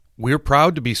We're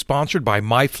proud to be sponsored by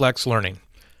MyFlex Learning.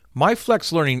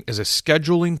 MyFlex Learning is a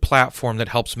scheduling platform that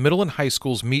helps middle and high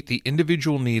schools meet the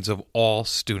individual needs of all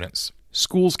students.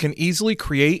 Schools can easily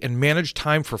create and manage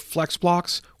time for flex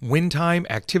blocks, win time,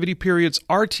 activity periods,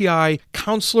 RTI,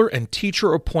 counselor and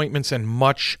teacher appointments, and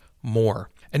much more.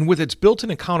 And with its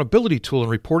built-in accountability tool and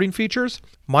reporting features,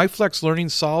 MyFlex Learning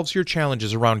solves your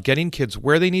challenges around getting kids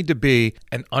where they need to be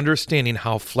and understanding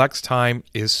how flex time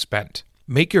is spent.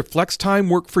 Make your flex time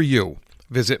work for you.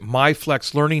 Visit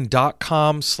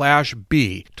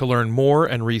myflexlearning.com/B to learn more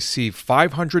and receive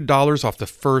 $500 off the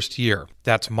first year.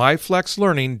 That's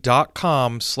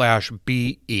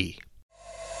myflexlearning.com/BE.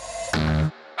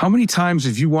 How many times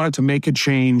have you wanted to make a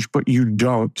change, but you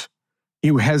don't?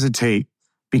 You hesitate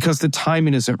because the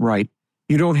timing isn't right.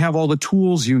 You don't have all the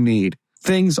tools you need.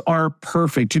 Things aren't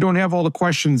perfect. You don't have all the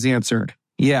questions answered.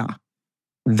 Yeah,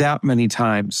 that many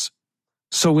times.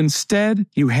 So instead,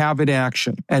 you have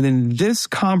Inaction. And in this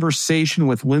conversation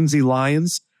with Lindsay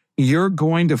Lyons, you're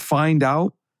going to find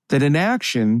out that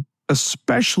Inaction,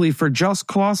 especially for just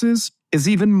causes, is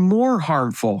even more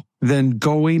harmful than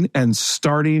going and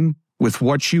starting with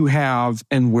what you have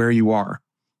and where you are.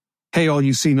 Hey, all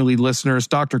you Seeing to Lead listeners,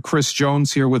 Dr. Chris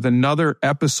Jones here with another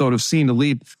episode of Seeing to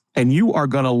Lead. And you are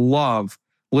going to love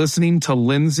listening to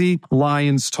Lindsay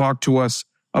Lyons talk to us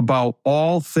about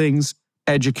all things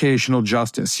educational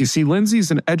justice. You see, Lindsay's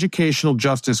an educational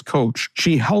justice coach.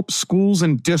 She helps schools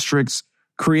and districts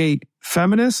create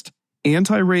feminist,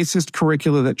 anti-racist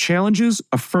curricula that challenges,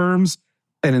 affirms,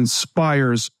 and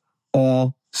inspires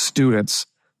all students.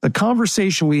 The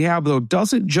conversation we have, though,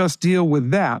 doesn't just deal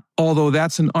with that, although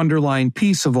that's an underlying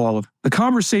piece of all of it. The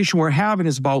conversation we're having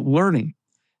is about learning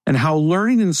and how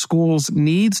learning in schools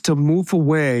needs to move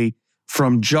away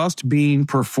from just being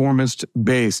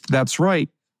performance-based. That's right.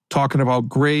 Talking about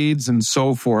grades and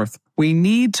so forth. We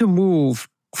need to move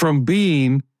from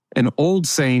being, an old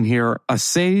saying here, a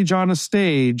sage on a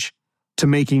stage, to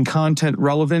making content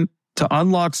relevant to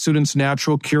unlock students'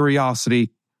 natural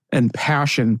curiosity and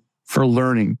passion for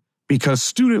learning, because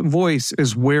student voice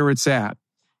is where it's at.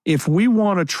 If we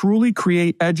want to truly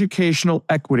create educational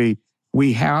equity,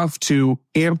 we have to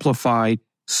amplify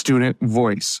student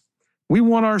voice. We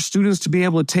want our students to be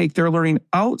able to take their learning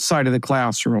outside of the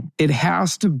classroom. It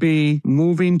has to be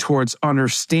moving towards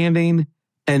understanding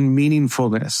and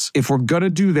meaningfulness. If we're going to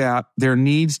do that, there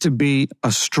needs to be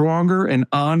a stronger and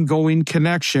ongoing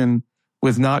connection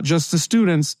with not just the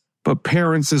students, but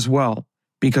parents as well,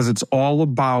 because it's all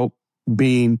about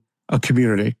being a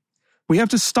community. We have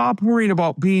to stop worrying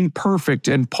about being perfect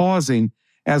and pausing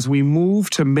as we move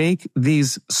to make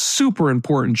these super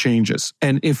important changes.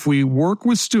 And if we work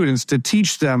with students to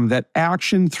teach them that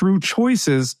action through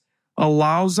choices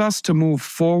allows us to move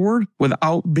forward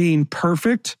without being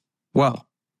perfect, well,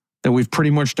 then we've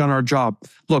pretty much done our job.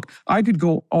 Look, I could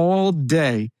go all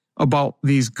day about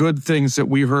these good things that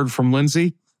we heard from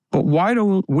Lindsay, but why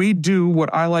don't we do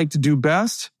what I like to do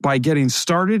best? By getting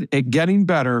started at getting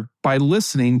better by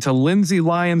listening to Lindsay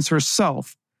Lyons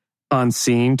herself on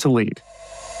Seeing to Lead.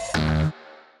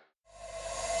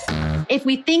 If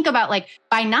we think about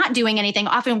by not doing anything,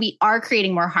 often we are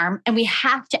creating more harm, and we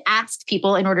have to ask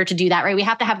people in order to do that, right? We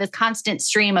have to have this constant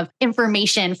stream of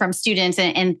information from students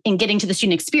and getting to the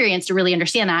student experience to really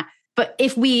understand that. But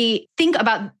if we think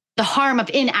about the harm of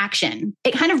inaction,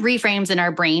 it kind of reframes in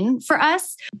our brain for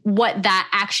us what that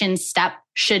action step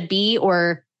should be,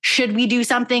 or should we do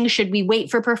something? Should we wait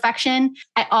for perfection?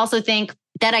 I also think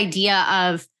that idea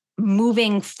of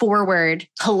moving forward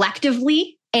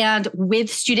collectively and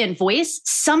with student voice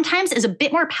sometimes is a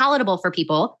bit more palatable for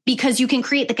people, because you can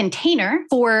create the container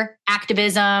for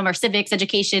activism or civics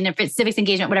education, if it's civics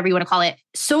engagement, whatever you want to call it,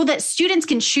 so that students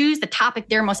can choose the topic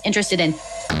they're most interested in.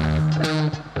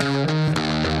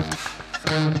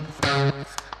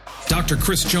 Dr.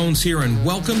 Chris Jones here, and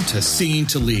welcome to Seeing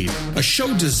to Lead, a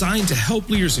show designed to help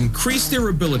leaders increase their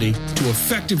ability to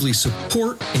effectively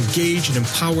support, engage, and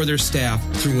empower their staff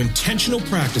through intentional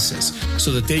practices so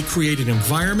that they create an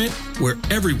environment where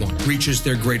everyone reaches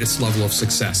their greatest level of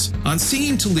success. On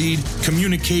Seeing to Lead,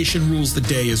 communication rules the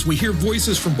day as we hear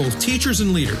voices from both teachers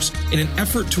and leaders in an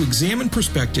effort to examine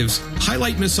perspectives,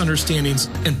 highlight misunderstandings,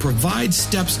 and provide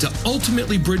steps to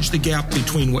ultimately bridge the gap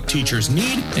between what teachers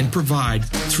need and provide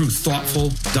through thoughtful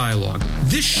dialogue.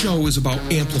 This show is about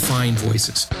amplifying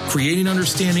voices, creating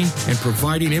understanding, and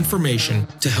providing information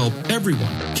to help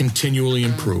everyone continually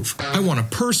improve. I want to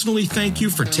personally thank you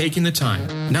for taking the time.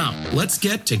 Now, let's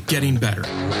get to getting better.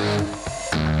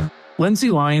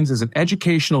 Lindsay Lyons is an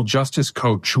educational justice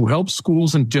coach who helps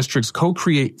schools and districts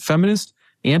co-create feminist,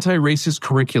 anti-racist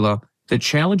curricula that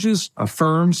challenges,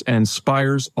 affirms, and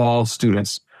inspires all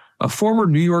students. A former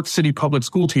New York City public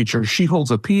school teacher, she holds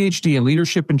a PhD in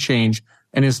leadership and change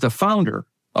and is the founder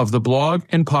of the blog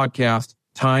and podcast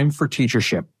Time for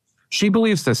Teachership. She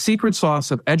believes the secret sauce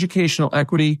of educational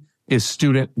equity is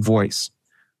student voice.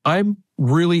 I'm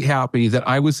really happy that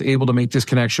I was able to make this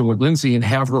connection with Lindsay and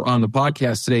have her on the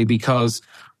podcast today, because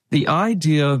the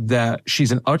idea that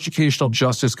she's an educational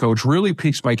justice coach really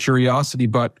piques my curiosity,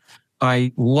 but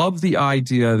I love the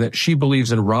idea that she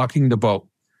believes in rocking the boat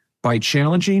by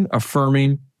challenging,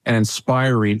 affirming, and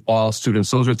inspiring all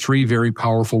students. Those are three very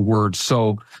powerful words.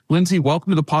 So, Lindsay, welcome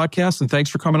to the podcast, and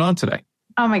thanks for coming on today.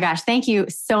 Oh my gosh, thank you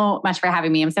so much for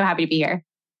having me. I'm so happy to be here.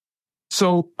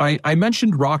 So I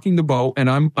mentioned rocking the boat, and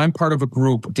I'm part of a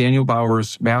group, Daniel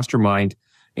Bauer's Mastermind,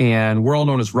 and we're all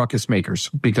known as ruckus makers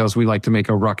because we like to make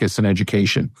a ruckus in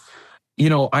education. You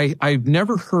know, I've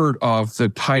never heard of the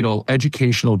title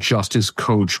educational justice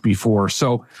coach before.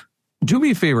 So do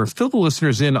me a favor, fill the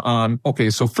listeners in on,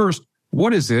 okay, so first,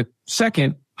 what is it?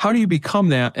 Second, how do you become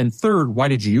that? And third, why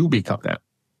did you become that?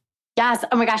 Yes.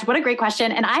 Oh my gosh, what a great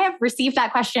question. And I have received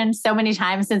that question so many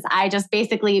times since I just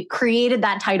basically created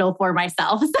that title for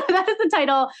myself. So that is a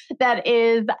title that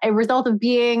is a result of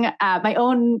being my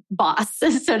own boss,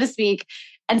 so to speak.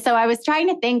 And so I was trying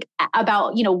to think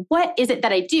about, what is it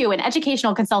that I do? An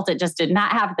educational consultant just did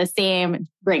not have the same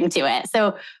ring to it.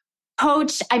 So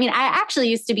coach, I actually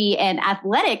used to be an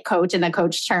athletic coach in the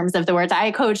coach terms of the words.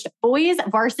 I coached boys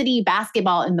varsity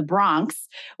basketball in the Bronx,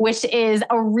 which is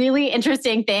a really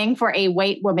interesting thing for a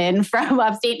white woman from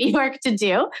upstate New York to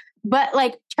do. But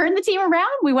turn the team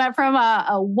around. We went from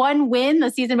a 1 win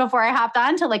the season before I hopped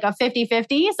on to a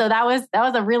 50-50. So that was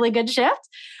a really good shift.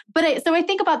 But so I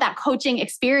think about that coaching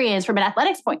experience from an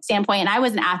athletics standpoint, and I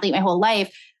was an athlete my whole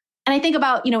life. And I think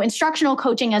about, instructional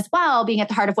coaching as well, being at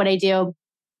the heart of what I do.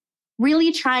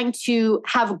 Really trying to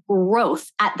have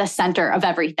growth at the center of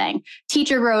everything.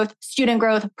 Teacher growth, student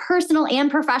growth, personal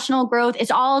and professional growth.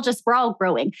 We're all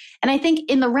growing. And I think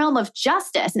in the realm of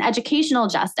justice and educational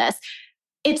justice,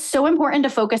 it's so important to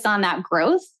focus on that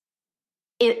growth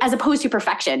as opposed to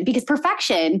perfection, because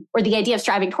perfection, or the idea of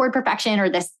striving toward perfection, or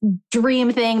this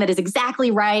dream thing that is exactly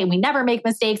right and we never make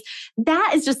mistakes,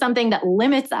 that is just something that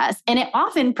limits us. And it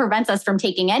often prevents us from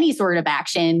taking any sort of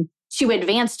action to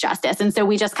advance justice. And so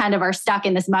we just kind of are stuck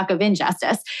in this muck of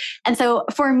injustice. And so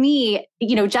for me,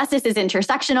 justice is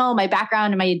intersectional. My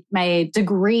background and my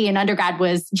degree in undergrad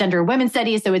was gender and women's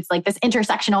studies. So it's this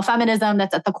intersectional feminism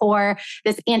that's at the core,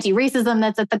 this anti-racism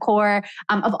that's at the core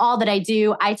of all that I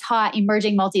do. I taught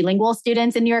emerging multilingual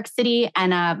students in New York City,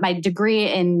 and my degree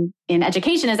in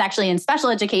education is actually in special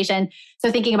education. So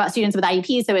thinking about students with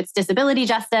IEPs, so it's disability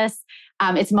justice,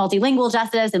 it's multilingual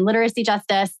justice and literacy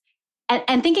justice.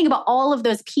 And thinking about all of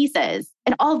those pieces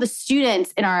and all of the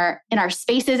students in our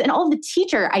spaces and all of the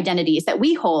teacher identities that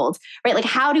we hold, right?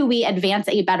 How do we advance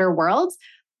a better world?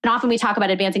 And often we talk about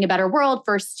advancing a better world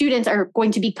for students are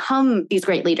going to become these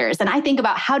great leaders. And I think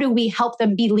about how do we help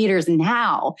them be leaders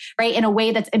now, right? In a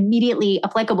way that's immediately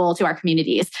applicable to our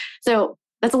communities. So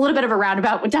that's a little bit of a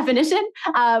roundabout definition,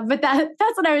 but that's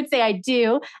what I would say I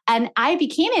do. And I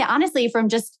became it honestly from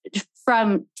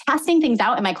testing things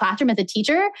out in my classroom as a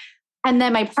teacher. And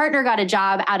then my partner got a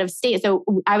job out of state. So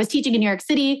I was teaching in New York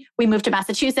City. We moved to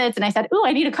Massachusetts and I said,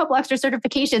 I need a couple extra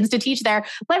certifications to teach there.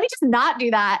 Let me just not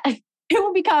do that. I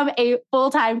will become a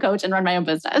full-time coach and run my own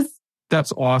business.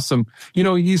 That's awesome.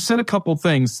 You said a couple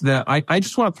things that I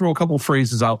just want to throw a couple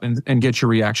phrases out and get your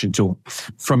reaction to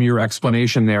from your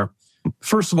explanation there.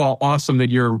 First of all, awesome that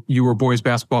you were boys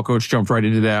basketball coach, jumped right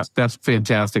into that. That's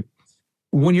fantastic.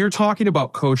 When you're talking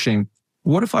about coaching,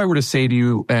 what if I were to say to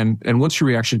you, and what's your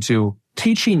reaction to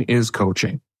teaching is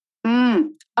coaching?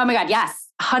 Oh my God, yes,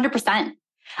 100%.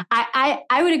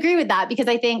 I would agree with that, because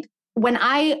I think when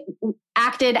I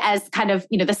acted as kind of,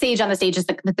 the sage on the stage is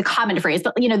the common phrase,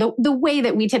 but the way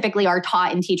that we typically are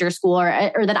taught in teacher school,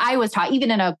 or that I was taught,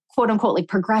 even in a quote unquote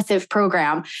progressive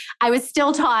program, I was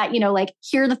still taught,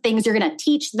 here are the things you're going to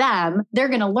teach them. They're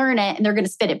going to learn it and they're going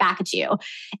to spit it back at you.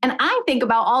 And I think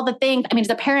about all the things, as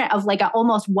a parent of an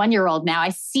almost 1-year-old now, I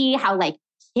see how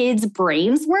kids'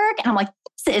 brains work. And I'm like,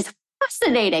 this is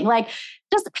fascinating.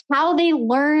 Just how they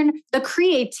learn, the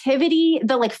creativity,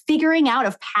 the figuring out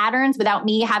of patterns without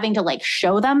me having to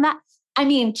show them that.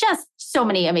 Just so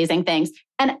many amazing things.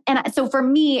 And so for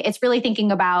me, it's really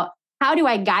thinking about how do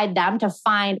I guide them to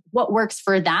find what works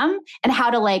for them, and how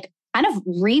to kind of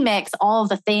remix all of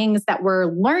the things that we're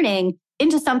learning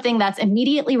into something that's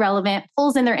immediately relevant,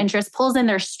 pulls in their interests, pulls in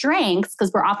their strengths,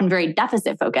 because we're often very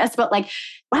deficit focused, but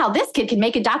wow, this kid can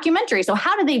make a documentary. So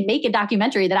how do they make a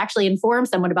documentary that actually informs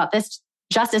someone about this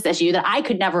justice issue that I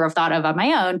could never have thought of on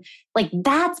my own. Like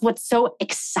that's what's so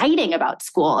exciting about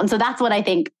school. And so that's what I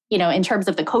think, in terms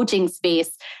of the coaching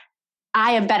space,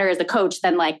 I am better as a coach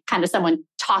than like kind of someone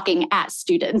talking at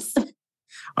students.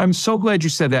 I'm so glad you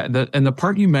said that. And the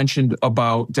part you mentioned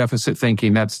about deficit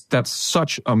thinking, that's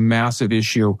such a massive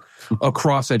issue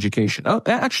across education,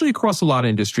 actually across a lot of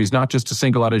industries, not just to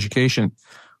single out education.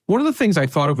 One of the things I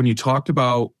thought of when you talked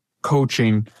about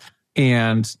coaching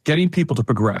and getting people to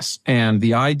progress and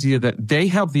the idea that they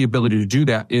have the ability to do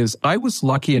that is I was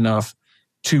lucky enough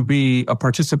to be a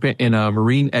participant in a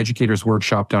Marine Educators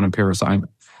Workshop down in Paris Island,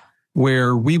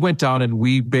 where we went down and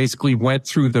we basically went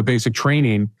through the basic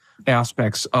training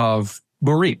aspects of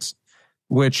Marines,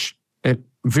 which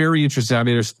very interesting. I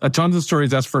mean, there's a tons of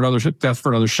stories. That's for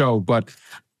another show, but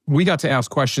we got to ask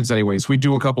questions anyways. We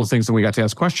do a couple of things and we got to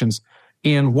ask questions.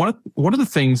 And one of the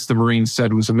things the Marines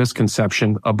said was a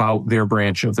misconception about their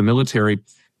branch of the military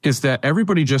is that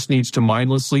everybody just needs to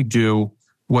mindlessly do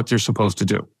what they're supposed to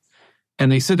do.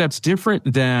 And they said that's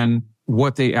different than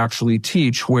what they actually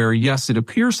teach, where yes, it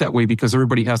appears that way because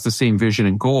everybody has the same vision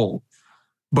and goal.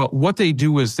 But what they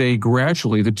do is they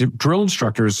gradually, the drill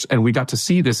instructors, and we got to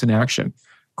see this in action,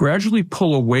 gradually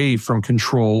pull away from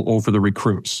control over the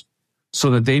recruits so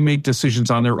that they make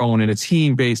decisions on their own in a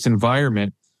team-based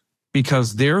environment,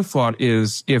 because their thought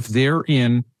is if they're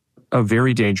in a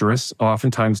very dangerous,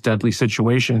 oftentimes deadly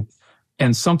situation,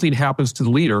 and something happens to the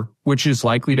leader, which is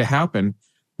likely to happen,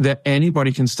 that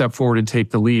anybody can step forward and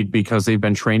take the lead because they've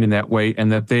been trained in that way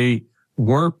and that they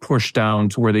weren't pushed down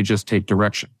to where they just take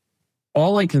direction.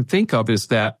 All I can think of is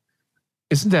that,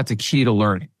 isn't that the key to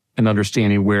learning and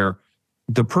understanding, where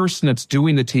the person that's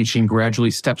doing the teaching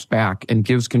gradually steps back and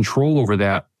gives control over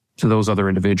that to those other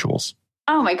individuals?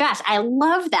 Oh my gosh, I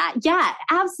love that. Yeah,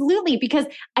 absolutely. Because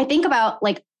I think about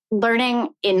like learning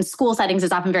in school settings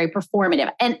is often very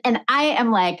performative. And I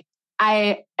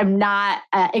am not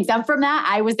exempt from that.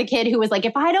 I was the kid who was like,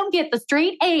 if I don't get the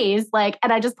straight A's,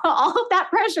 and I just put all of that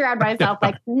pressure on myself,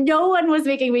 no one was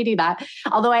making me do that.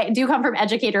 Although I do come from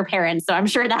educator parents, so I'm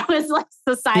sure that was like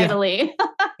societally.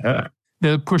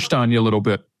 They pushed on you a little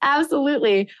bit.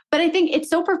 Absolutely. But I think it's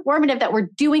so performative that we're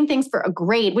doing things for a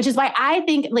grade, which is why I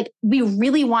think we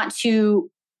really want to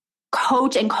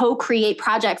coach and co-create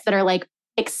projects that are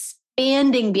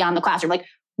expanding beyond the classroom.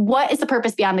 What is the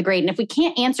purpose beyond the grade? And if we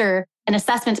can't answer an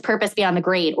assessment's purpose beyond the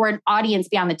grade or an audience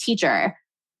beyond the teacher,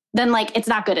 then it's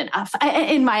not good enough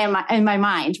in my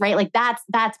mind, right?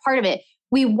 That's part of it.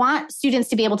 We want students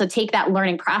to be able to take that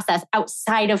learning process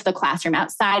outside of the classroom,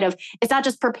 it's not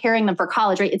just preparing them for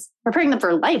college, right? It's preparing them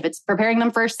for life. It's preparing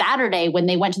them for Saturday when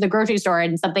they went to the grocery store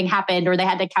and something happened, or they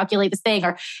had to calculate this thing,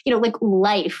 or,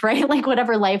 life, right?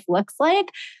 Whatever life looks like.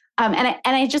 And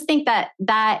I just think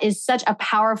that is such a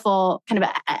powerful kind of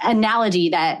analogy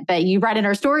that you read in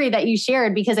our story that you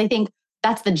shared, because I think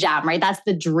that's the gem, right? That's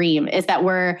the dream, is that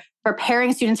we're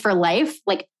preparing students for life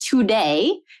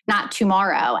today, not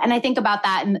tomorrow. And I think about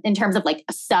that in terms of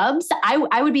subs.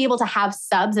 I would be able to have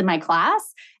subs in my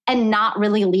class and not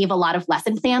really leave a lot of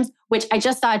lesson plans, which I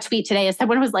just saw a tweet today as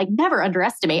someone was never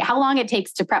underestimate how long it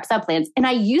takes to prep sub plans. And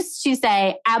I used to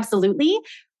say, absolutely.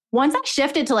 Once I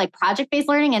shifted to project-based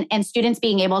learning and students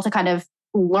being able to kind of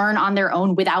learn on their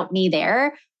own without me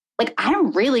there,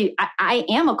 I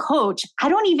am a coach. I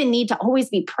don't even need to always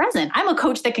be present. I'm a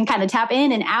coach that can kind of tap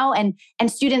in and out,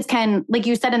 and students can, like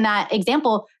you said in that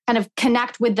example, kind of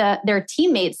connect with their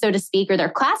teammates, so to speak, or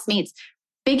their classmates,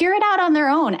 figure it out on their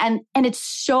own. And it's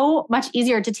so much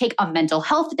easier to take a mental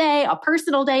health day, a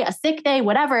personal day, a sick day,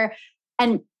 whatever,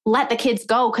 and let the kids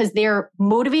go because they're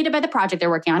motivated by the project they're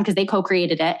working on because they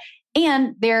co-created it,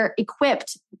 and they're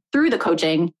equipped through the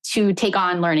coaching to take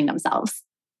on learning themselves.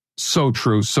 So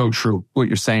true what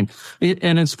you're saying.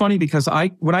 And it's funny because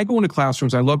when I go into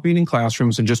classrooms, I love being in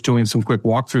classrooms and just doing some quick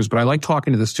walkthroughs, but I like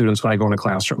talking to the students when I go into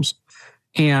classrooms.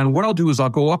 And what I'll do is I'll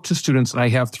go up to students and I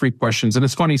have 3 questions. And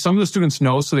it's funny, some of the students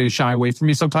know, so they shy away from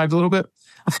me sometimes a little bit.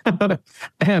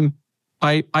 And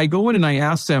I go in and I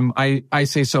ask them, I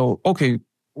say, so, okay,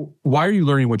 why are you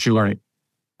learning what you're learning?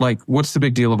 What's the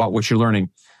big deal about what you're learning?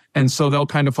 And so they'll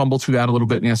kind of fumble through that a little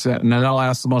bit and answer that. And then I'll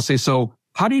ask them, I'll say, so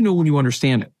how do you know when you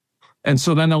understand it? And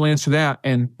so then they'll answer that.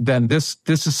 And then this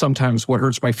is sometimes what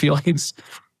hurts my feelings.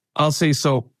 I'll say,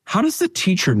 so how does the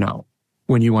teacher know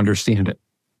when you understand it?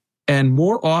 And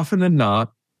more often than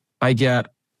not, I get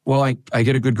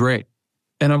a good grade.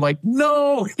 And I'm like,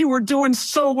 no, you were doing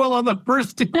so well on the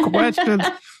first 2 questions.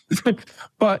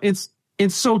 But it's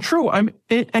so true.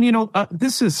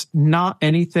 This is not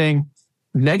anything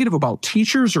negative about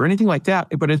teachers or anything like that,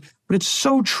 but it's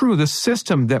so true. The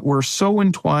system that we're so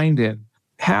entwined in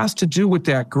has to do with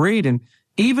that grade. And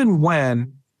even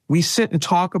when we sit and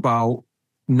talk about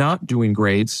not doing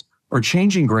grades or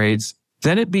changing grades,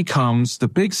 then it becomes the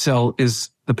big sell is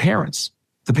the parents.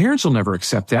 The parents will never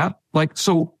accept that.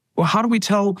 So how do we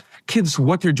tell kids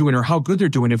what they're doing or how good they're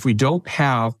doing if we don't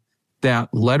have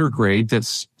that letter grade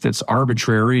that's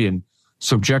arbitrary and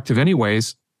subjective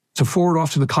anyways to forward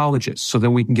off to the colleges so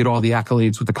then we can get all the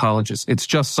accolades with the colleges? It's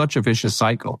just such a vicious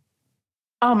cycle.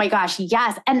 Oh my gosh,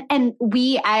 yes. And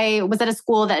I was at a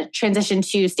school that transitioned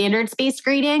to standards-based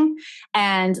grading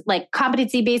and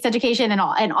competency-based education and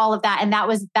all of that. And that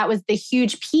was the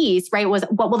huge piece, right? Was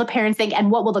what will the parents think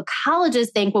and what will the colleges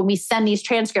think when we send these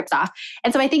transcripts off?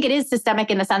 And so I think it is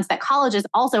systemic in the sense that colleges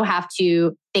also have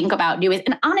to think about new ways.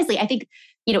 And honestly, I think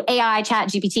AI, chat,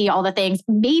 GPT, all the things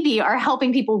maybe are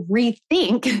helping people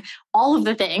rethink all of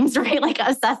the things, right? Like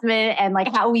assessment and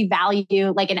how we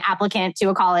value an applicant to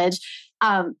a college.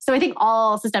 So I think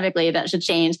all systemically that should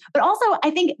change. But also,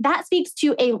 I think that speaks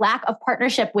to a lack of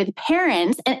partnership with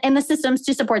parents and the systems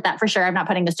to support that for sure. I'm not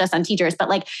putting this just on teachers,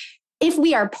 but if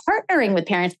we are partnering with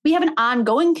parents, we have an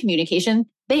ongoing communication.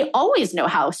 They always know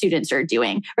how students are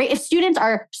doing, right? If students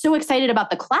are so excited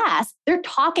about the class, they're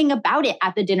talking about it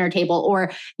at the dinner table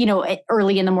or,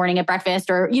 early in the morning at breakfast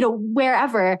or,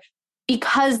 wherever,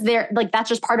 because they're that's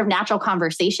just part of natural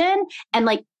conversation. And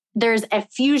there's a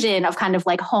fusion of kind of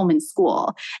home and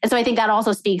school. And so I think that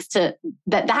also speaks to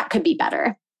that could be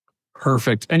better.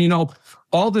 Perfect. And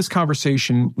all this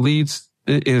conversation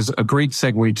is a great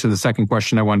segue to the second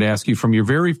question I wanted to ask you from your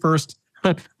very first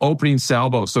opening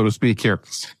salvo, so to speak here.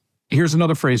 Here's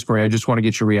another phrase for you. I just want to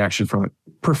get your reaction from it.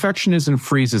 Perfectionism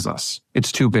freezes us.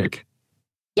 It's too big.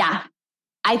 Yeah.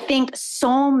 I think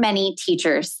so many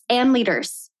teachers and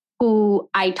leaders who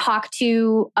I talk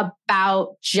to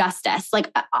about justice.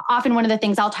 Often one of the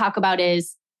things I'll talk about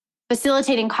is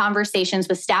facilitating conversations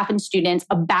with staff and students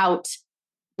about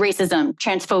racism,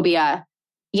 transphobia,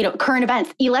 current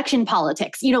events, election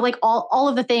politics, all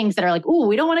of the things that are ooh,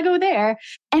 we don't want to go there.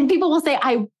 And people will say,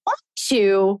 I want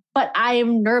to, but I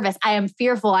am nervous. I am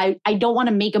fearful. I don't want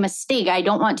to make a mistake. I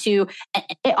don't want to,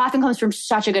 it often comes from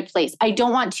such a good place. I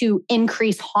don't want to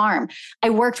increase harm.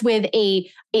 I worked with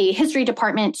a history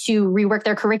department to rework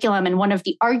their curriculum. And one of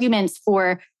the arguments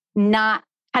for not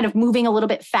kind of moving a little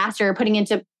bit faster, putting it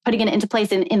into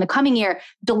place in the coming year,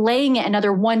 delaying it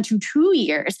another 1 to 2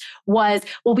 years was,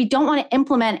 well, we don't want to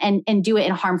implement and do it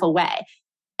in a harmful way.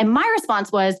 And my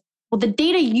response was, well, the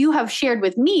data you have shared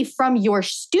with me from your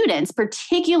students,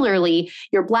 particularly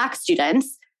your Black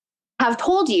students, have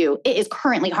told you it is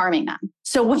currently harming them.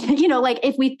 So,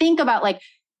 if we think about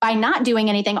by not doing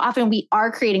anything, often we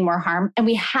are creating more harm, and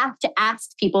we have to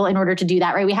ask people in order to do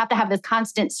that, right? We have to have this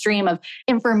constant stream of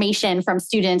information from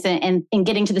students and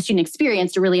getting to the student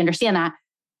experience to really understand that.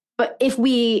 But if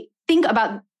we think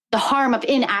about the harm of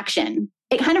inaction,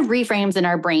 it kind of reframes in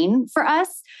our brain for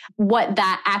us what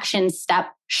that action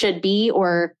step should be,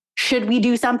 or should we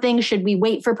do something? Should we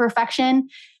wait for perfection?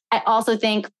 I also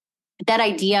think that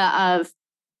idea of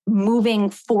moving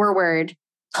forward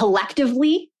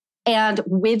collectively and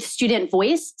with student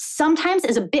voice sometimes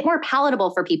is a bit more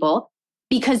palatable for people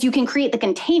because you can create the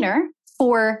container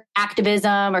for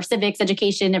activism or civics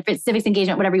education, if it's civics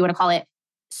engagement, whatever you want to call it,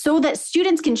 so that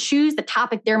students can choose the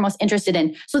topic they're most interested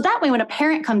in. So that way, when a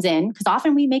parent comes in, because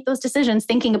often we make those decisions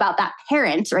thinking about that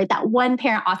parent, right? That one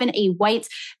parent, often a white,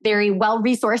 very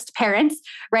well-resourced parent,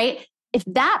 right? If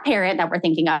that parent that we're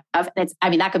thinking of,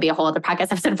 that could be a whole other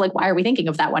podcast episode of why are we thinking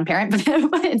of that one parent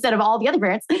instead of all the other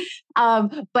parents?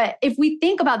 But if we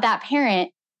think about that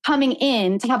parent coming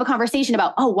in to have a conversation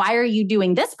about, oh, why are you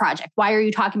doing this project? Why are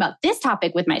you talking about this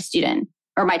topic with my student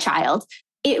or my child?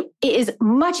 It is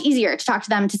much easier to talk to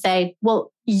them to say,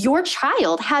 well, your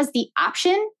child has the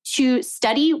option to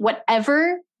study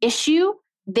whatever issue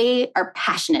they are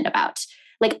passionate about.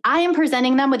 I am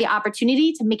presenting them with the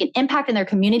opportunity to make an impact in their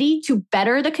community, to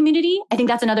better the community. I think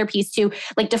that's another piece too,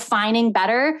 defining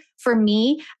better for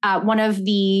me. One of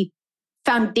the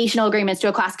foundational agreements to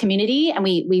a class community, and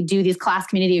we do these class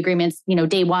community agreements,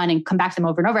 day one and come back to them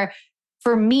over and over.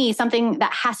 For me, something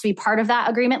that has to be part of that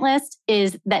agreement list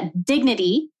is that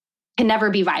dignity can never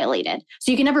be violated.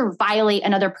 So you can never violate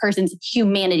another person's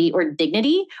humanity or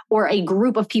dignity, or a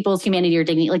group of people's humanity or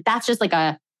dignity. That's just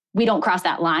we don't cross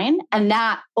that line. And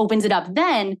that opens it up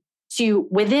then to,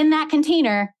 within that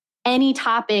container, any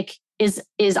topic is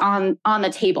on the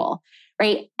table,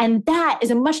 right? And that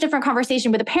is a much different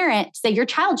conversation with a parent to say, your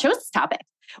child chose this topic,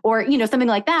 or, something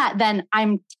like that. Then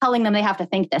I'm telling them they have to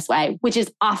think this way, which is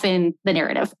often the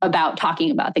narrative about talking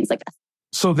about things like this.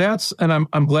 So and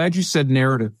I'm glad you said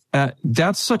narrative.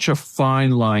 That's such a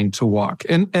fine line to walk,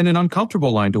 and an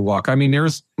uncomfortable line to walk. I mean,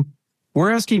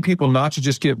 we're asking people not to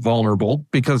just get vulnerable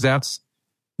because that's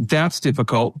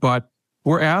difficult, but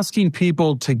we're asking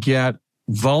people to get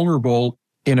vulnerable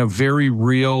in a very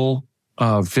real,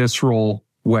 visceral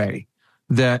way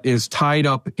that is tied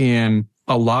up in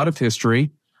a lot of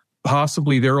history,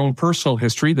 possibly their own personal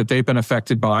history that they've been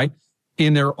affected by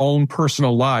in their own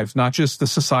personal lives, not just the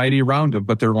society around them,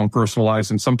 but their own personal lives.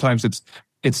 And sometimes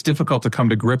it's difficult to come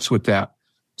to grips with that.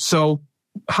 So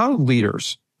how do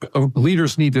leaders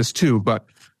need this too, but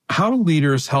how do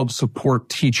leaders help support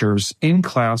teachers in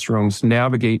classrooms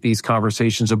navigate these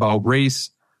conversations about race,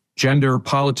 gender,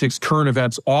 politics, current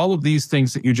events, all of these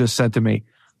things that you just said to me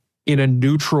in a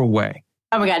neutral way?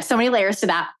 Oh my God, so many layers to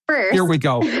that. First, here we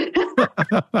go.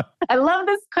 I love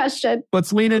this question.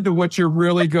 Let's lean into what you're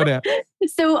really good at.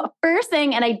 So first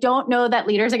thing, and I don't know that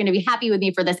leaders are going to be happy with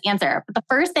me for this answer, but the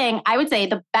first thing I would say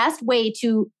the best way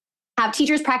to have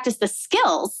teachers practice the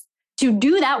skills to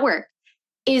do that work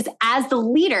is as the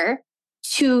leader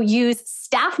to use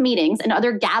staff meetings and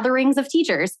other gatherings of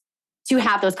teachers to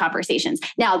have those conversations.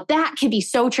 Now that can be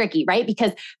so tricky, right?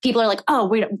 Because people are like, oh,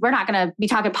 we're not going to be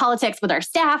talking politics with our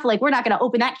staff. Like, we're not going to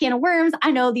open that can of worms.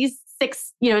 I know these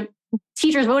 6,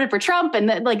 teachers voted for Trump and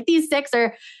these 6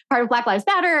 are part of Black Lives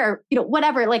Matter or,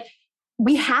 whatever. Like,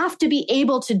 we have to be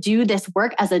able to do this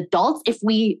work as adults if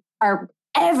we are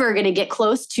ever going to get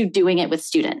close to doing it with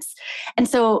students. And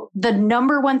so the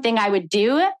number one thing I would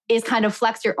do is kind of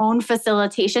flex your own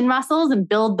facilitation muscles and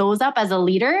build those up as a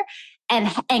leader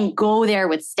and go there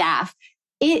with staff.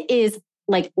 It is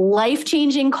like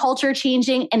life-changing,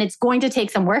 culture-changing, and it's going to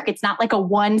take some work. It's not like a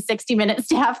 60-minute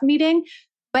staff meeting,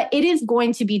 but it is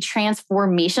going to be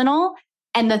transformational.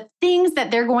 And the things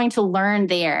that they're going to learn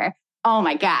there, oh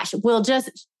my gosh,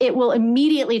 it will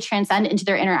immediately transcend into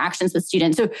their interactions with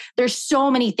students. So there's so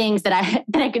many things that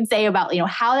I can say about,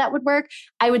 how that would work.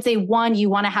 I would say, one, you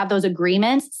want to have those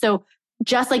agreements. So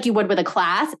just like you would with a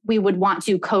class, we would want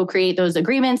to co-create those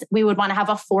agreements. We would want to have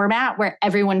a format where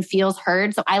everyone feels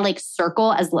heard. So I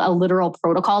circle as a literal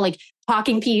protocol, like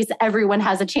talking piece, everyone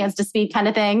has a chance to speak kind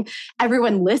of thing.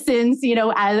 Everyone listens,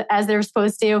 as they're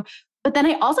supposed to. But then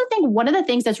I also think one of the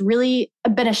things that's really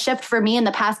been a shift for me in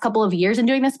the past couple of years in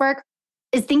doing this work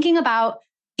is thinking about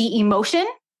the emotion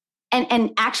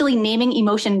and actually naming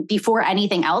emotion before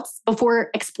anything else, before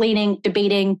explaining,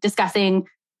 debating, discussing.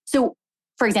 So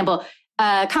for example,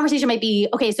 a conversation might be,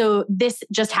 okay, so this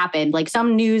just happened, like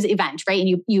some news event, right?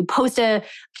 And you post a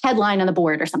headline on the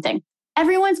board or something.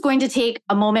 Everyone's going to take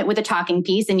a moment with a talking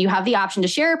piece and you have the option to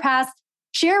share or pass.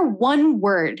 Share one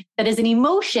word that is an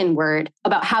emotion word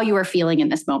about how you are feeling in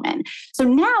this moment. So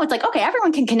now it's like, okay,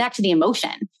 everyone can connect to the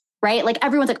emotion, right? Like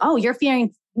everyone's like, oh,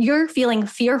 you're feeling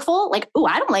fearful. Like, oh,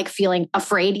 I don't like feeling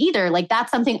afraid either. Like that's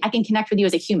something I can connect with you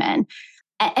as a human.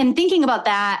 And thinking about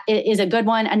that is a good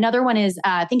one. Another one is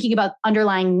thinking about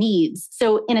underlying needs.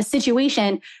 So in a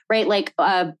situation, right, like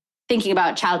thinking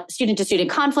about student-to-student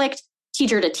conflict,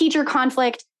 teacher-to-teacher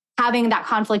conflict, having that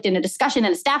conflict in a discussion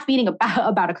in a staff meeting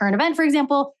about a current event, for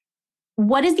example,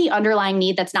 what is the underlying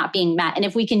need that's not being met? And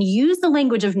if we can use the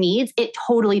language of needs, it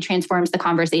totally transforms the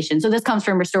conversation. So this comes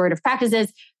from restorative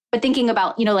practices, but thinking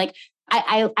about,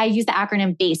 I use the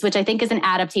acronym BASE, which I think is an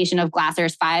adaptation of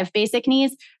Glasser's 5 basic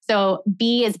needs. So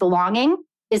B is belonging.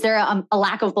 Is there a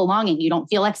lack of belonging? You don't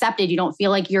feel accepted. You don't feel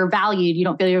like you're valued. You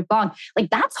don't feel you belong. Like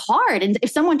that's hard. And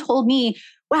if someone told me,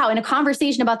 wow, in a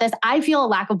conversation about this, I feel a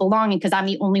lack of belonging because I'm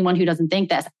the only one who doesn't think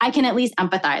this, I can at least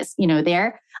empathize,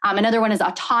 there. Another one is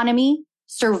autonomy,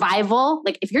 survival.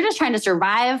 Like if you're just trying to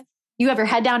survive, you have your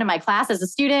head down in my class as a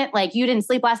student, like you didn't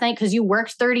sleep last night because you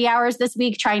worked 30 hours this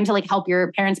week trying to help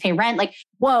your parents pay rent. Like,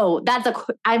 whoa,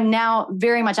 I'm now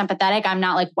very much empathetic. I'm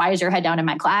not like, why is your head down in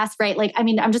my class? Right.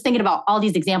 I'm just thinking about all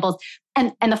these examples.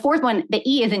 And the fourth one, the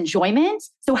E is enjoyment.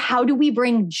 So how do we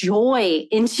bring joy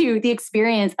into the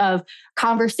experience of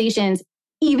conversations,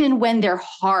 even when they're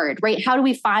hard, right? How do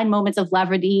we find moments of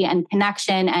levity and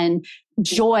connection and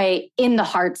joy in the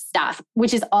hard stuff,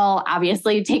 which is all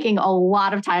obviously taking a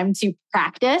lot of time to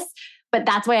practice. But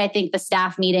that's why I think the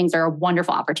staff meetings are a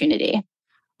wonderful opportunity.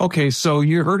 Okay, so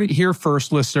you heard it here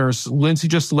first, listeners. Lindsay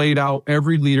just laid out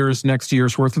every leader's next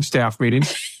year's worth of staff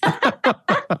meetings.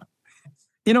 I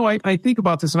think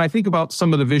about this and I think about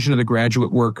some of the vision of the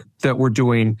graduate work that we're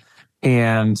doing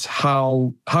and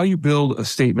how you build a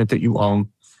statement that you own.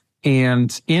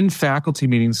 And in faculty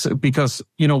meetings, because,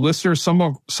 listeners, some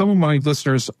of my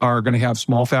listeners are going to have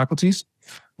small faculties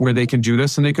where they can do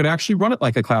this and they could actually run it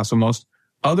like a class almost.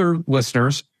 Other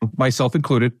listeners, myself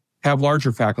included, have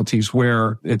larger faculties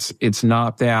where it's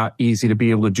not that easy to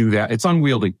be able to do that. It's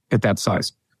unwieldy at that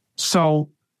size. So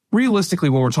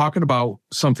realistically, when we're talking about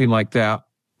something like that,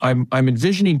 I'm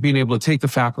envisioning being able to take the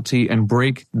faculty and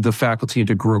break the faculty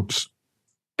into groups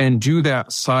and do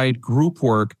that side group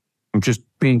work. I'm just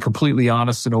being completely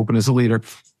honest and open as a leader.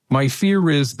 My fear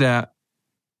is that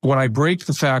when I break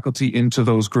the faculty into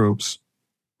those groups,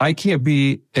 I can't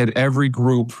be at every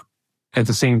group at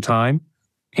the same time.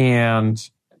 And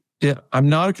I'm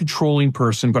not a controlling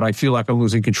person, but I feel like I'm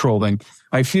losing control then.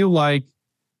 I feel like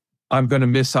I'm going to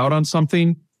miss out on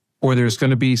something, or there's going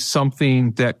to be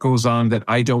something that goes on that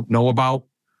I don't know about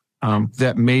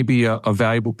that may be a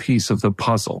valuable piece of the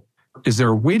puzzle. Is there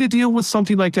a way to deal with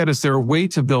something like that? Is there a way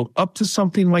to build up to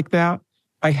something like that?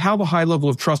 I have a high level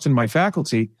of trust in my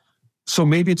faculty, so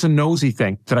maybe it's a nosy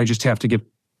thing that I just have to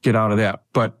get out of that.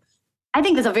 But I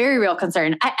think that's a very real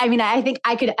concern. I mean, I think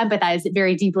I could empathize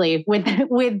very deeply with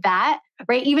that,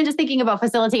 right? Even just thinking about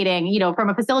facilitating, from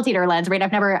a facilitator lens, right?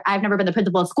 I've never been the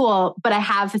principal of school, but I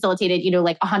have facilitated,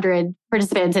 like 100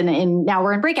 participants, and now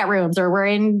we're in breakout rooms or we're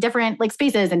in different like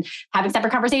spaces and having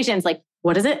separate conversations. Like,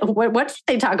 what is it? What should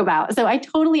they talk about? So I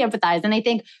totally empathize, and I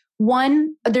think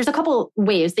there's a couple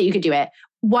ways that you could do it.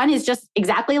 One is just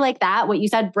exactly like that, what you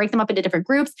said, break them up into different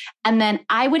groups. And then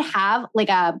I would have like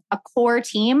a core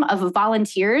team of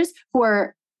volunteers who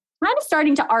are kind of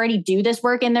starting to already do this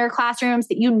work in their classrooms,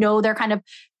 that they're kind of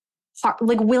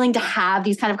like willing to have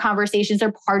these kind of conversations.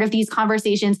 They're part of these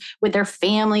conversations with their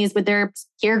families, with their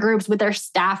peer groups, with their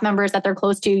staff members that they're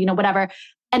close to, whatever.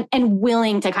 And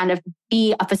willing to kind of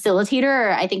be a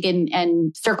facilitator, I think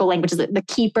in circle language is the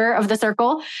keeper of the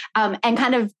circle, and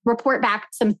kind of report back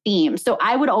some themes. So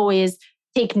I would always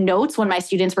take notes when my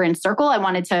students were in circle. I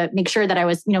wanted to make sure that I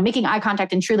was, making eye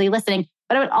contact and truly listening,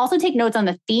 but I would also take notes on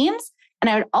the themes. And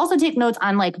I would also take notes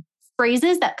on like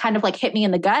phrases that kind of like hit me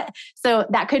in the gut. So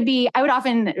that could be, I would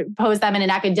often pose them in an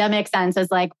academic sense as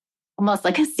like, almost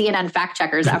like a CNN fact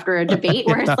checkers after a debate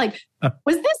where it's like,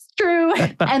 was this true?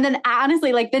 And then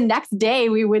honestly, like the next day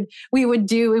we would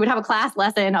have a class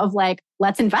lesson of like,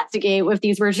 let's investigate if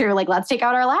these were true, like let's take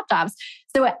out our laptops.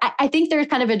 So I think there's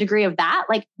kind of a degree of that.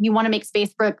 Like you want to make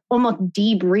space for almost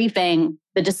debriefing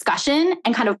the discussion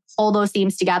and kind of pull those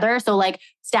themes together. So like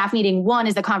staff meeting 1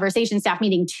 is a conversation. Staff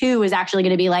meeting 2 is actually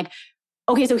going to be like,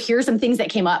 okay, so here's some things that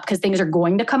came up because things are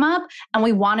going to come up and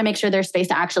we want to make sure there's space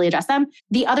to actually address them.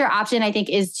 The other option, I think,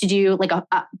 is to do like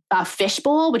a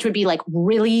fishbowl, which would be like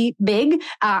really big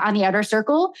on the outer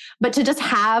circle, but to just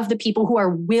have the people who are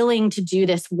willing to do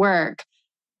this work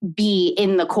be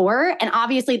in the core. And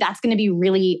obviously that's going to be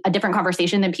really a different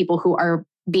conversation than people who are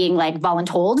being like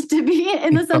voluntold to be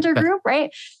in the center group,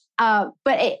 right? But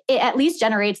it at least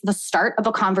generates the start of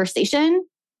a conversation.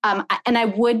 And I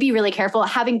would be really careful,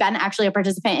 having been actually a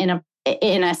participant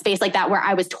in a space like that where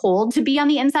I was told to be on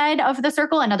the inside of the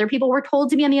circle and other people were told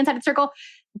to be on the inside of the circle.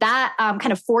 That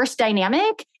kind of forced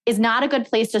dynamic is not a good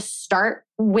place to start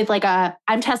with like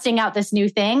I'm testing out this new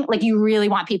thing. Like you really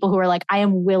want people who are like, I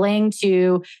am willing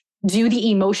to do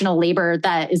the emotional labor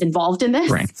that is involved in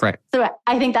this. Right. So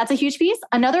I think that's a huge piece.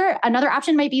 Another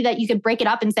option might be that you could break it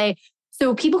up and say,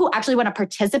 so people who actually want to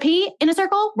participate in a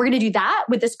circle, we're going to do that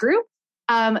with this group.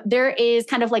 There is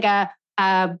kind of like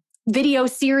a video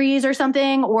series or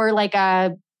something, or like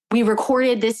we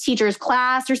recorded this teacher's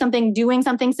class or something doing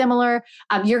something similar.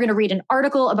 You're going to read an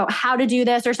article about how to do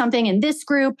this or something in this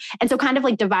group. And so kind of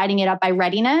like dividing it up by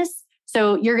readiness.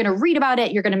 So you're going to read about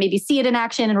it. You're going to maybe see it in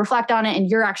action and reflect on it. And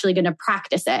you're actually going to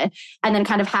practice it and then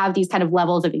kind of have these kind of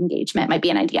levels of engagement might be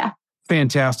an idea.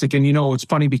 Fantastic. And it's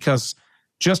funny because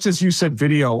just as you said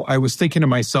video, I was thinking to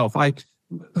myself,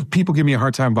 people give me a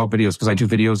hard time about videos because I do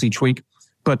videos each week.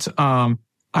 But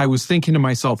I was thinking to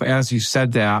myself, as you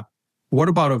said that, what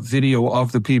about a video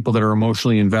of the people that are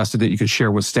emotionally invested that you could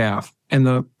share with staff? And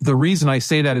the reason I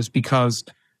say that is because,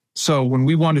 so when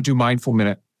we want to do Mindful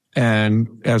Minute, and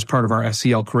as part of our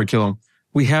SEL curriculum,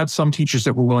 we had some teachers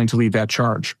that were willing to lead that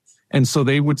charge. And so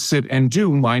they would sit and do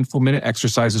Mindful Minute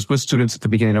exercises with students at the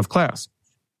beginning of class.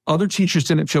 Other teachers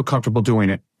didn't feel comfortable doing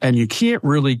it. And you can't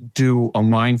really do a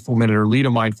Mindful Minute or lead a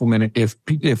Mindful Minute if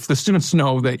the students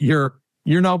know that you're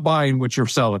not buying what you're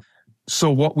selling.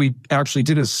 So what we actually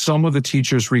did is some of the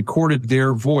teachers recorded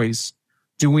their voice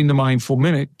doing the Mindful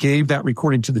Minute, gave that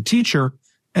recording to the teacher,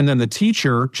 and then the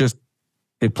teacher just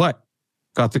hit play.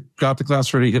 Got the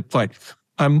class ready, hit play.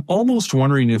 I'm almost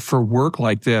wondering if for work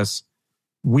like this,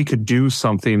 we could do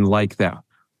something like that,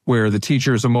 where the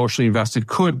teacher is emotionally invested.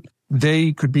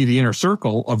 They could be the inner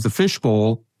circle of the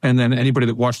fishbowl, and then anybody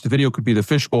that watched the video could be the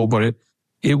fishbowl, but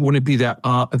it wouldn't be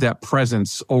that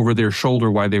presence over their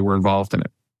shoulder while they were involved in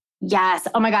it. Yes.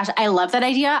 Oh my gosh. I love that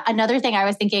idea. Another thing I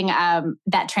was thinking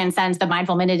that transcends the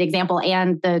mindful minute example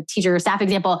and the teacher staff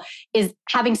example is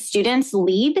having students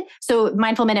lead. So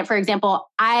mindful minute, for example,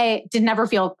 I did never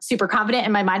feel super confident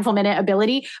in my mindful minute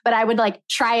ability, but I would like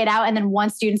try it out. And then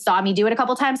once students saw me do it a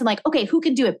couple of times, I'm like, okay, who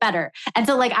can do it better? And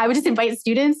so like, I would just invite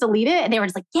students to lead it. And they were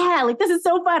just like, yeah, like this is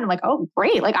so fun. I'm like, oh,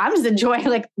 great. Like I'm just enjoying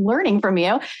like learning from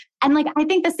you. And like, I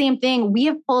think the same thing we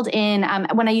have pulled in,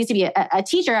 when I used to be a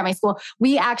teacher at my school,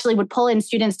 we actually would pull in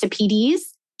students to PDs,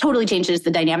 totally changes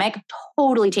the dynamic,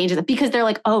 totally changes it because they're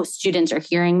like, oh, students are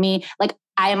hearing me. Like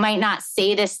I might not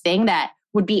say this thing that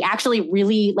would be actually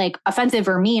really like offensive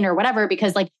or mean or whatever,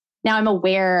 because like now I'm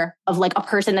aware of like a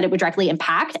person that it would directly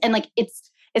impact. And like,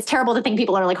 it's terrible to think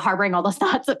people are like harboring all those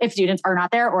thoughts if students are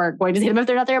not there or going to say them if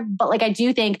they're not there. But like, I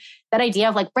do think that idea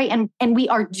of like, right. And we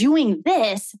are doing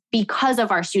this because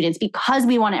of our students, because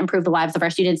we want to improve the lives of our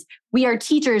students. We are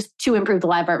teachers to improve the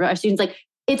lives of our students. Like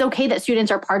it's okay that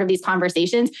students are part of these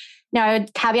conversations. Now I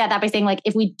would caveat that by saying like,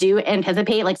 if we do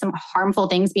anticipate like some harmful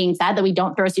things being said, that we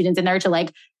don't throw students in there to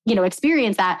like,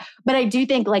 experience that. But I do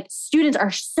think like students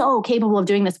are so capable of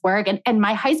doing this work. And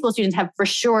my high school students have for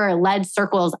sure led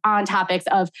circles on topics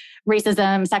of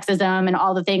racism, sexism, and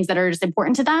all the things that are just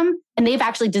important to them. And they've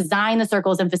actually designed the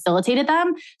circles and facilitated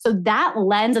them. So that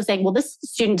lens of saying, well, this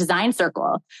student design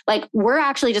circle, like we're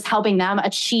actually just helping them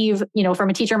achieve, from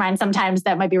a teacher mind sometimes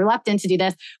that might be reluctant to do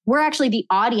this. We're actually the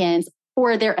audience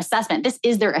for their assessment. This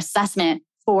is their assessment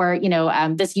for,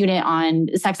 this unit on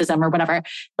sexism or whatever.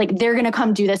 Like they're going to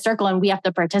come do this circle and we have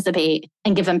to participate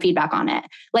and give them feedback on it.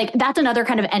 Like that's another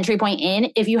kind of entry point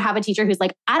in. If you have a teacher who's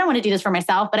like, I don't want to do this for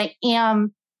myself, but I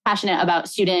am passionate about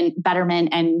student betterment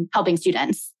and helping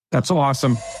students. That's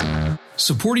awesome.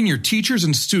 Supporting your teachers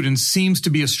and students seems to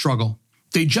be a struggle.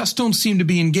 They just don't seem to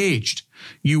be engaged.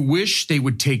 You wish they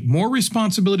would take more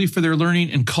responsibility for their learning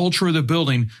and culture of the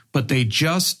building, but they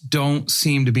just don't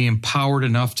seem to be empowered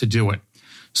enough to do it.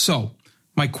 So,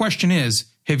 my question is,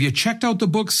 have you checked out the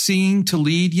book Seeing to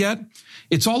Lead yet?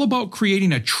 It's all about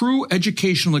creating a true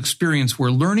educational experience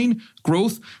where learning,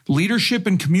 growth, leadership,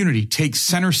 and community take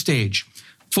center stage.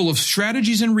 Full of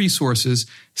strategies and resources,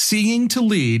 Seeing to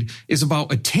Lead is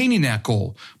about attaining that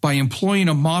goal by employing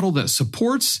a model that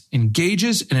supports,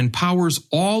 engages, and empowers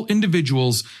all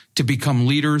individuals to become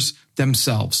leaders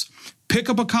themselves. Pick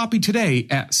up a copy today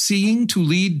at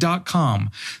seeingtolead.com.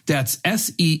 That's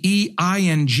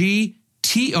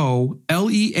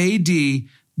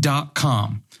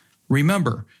seeingtolead.com.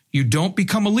 Remember, you don't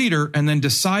become a leader and then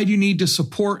decide you need to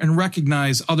support and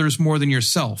recognize others more than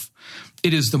yourself.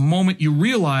 It is the moment you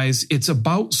realize it's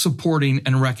about supporting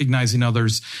and recognizing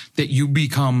others that you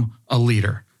become a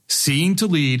leader.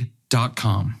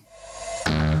 seeingtolead.com.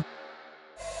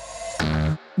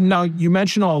 Now, you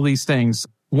mentioned all these things.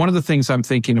 One of the things I'm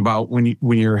thinking about when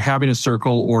you're having a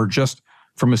circle or just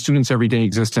from a student's everyday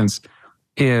existence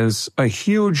is a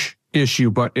huge issue.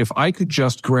 But if I could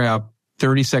just grab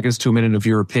 30 seconds to a minute of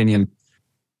your opinion,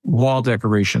 wall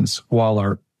decorations, wall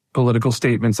art, political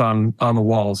statements on the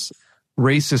walls,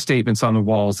 racist statements on the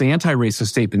walls, the anti-racist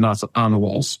statements on the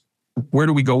walls. Where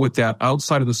do we go with that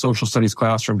outside of the social studies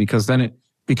classroom? Because then it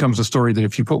becomes a story that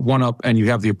if you put one up and you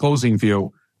have the opposing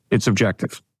view, it's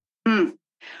objective.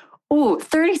 Ooh,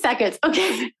 30 seconds.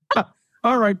 Okay.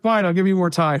 All right, fine. I'll give you more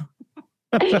time.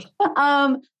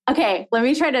 Okay, let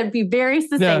me try to be very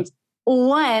succinct. Yeah.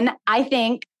 One, I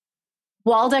think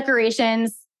wall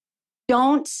decorations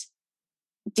don't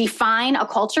define a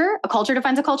culture. A culture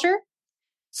defines a culture.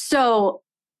 So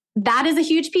that is a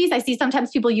huge piece. I see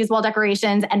sometimes people use wall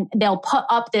decorations and they'll put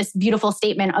up this beautiful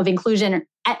statement of inclusion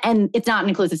and it's not an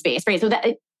inclusive space, right? So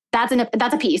that's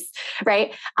a piece,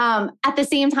 right? At the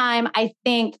same time, I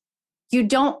think you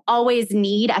don't always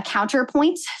need a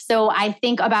counterpoint. So I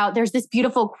think about, there's this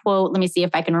beautiful quote, let me see if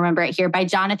I can remember it here, by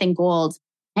Jonathan Gold.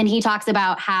 And he talks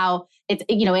about how it's,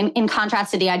 in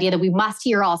contrast to the idea that we must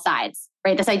hear all sides,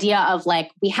 right? This idea of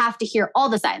like, we have to hear all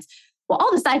the sides. Well,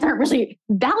 all the sides aren't really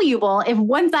valuable if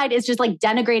one side is just like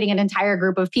denigrating an entire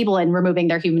group of people and removing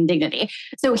their human dignity.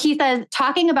 So he says,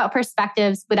 talking about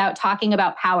perspectives without talking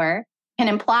about power can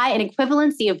imply an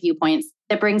equivalency of viewpoints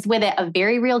that brings with it a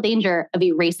very real danger of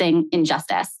erasing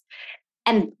injustice.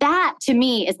 And that to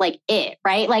me is like it,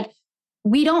 right? Like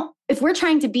if we're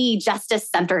trying to be justice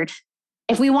centered,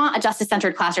 if we want a justice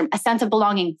centered classroom, a sense of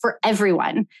belonging for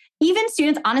everyone, even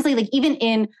students, honestly, like even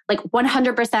in like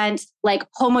 100% like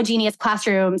homogeneous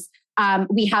classrooms,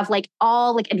 we have like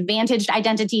all like advantaged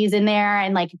identities in there.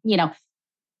 And like,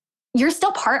 you're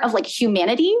still part of like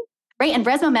humanity. Right. And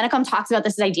Resmaa Menakem talks about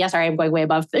this idea. Sorry, I'm going way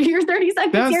above your 30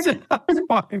 seconds here. That's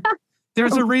fine.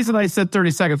 There's a reason I said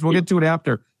 30 seconds. We'll get to it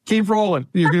after. Keep rolling.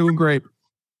 You're doing great.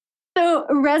 So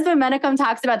Resmaa Menakem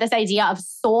talks about this idea of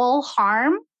soul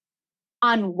harm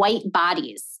on white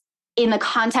bodies in the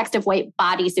context of white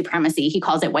body supremacy. He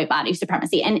calls it white body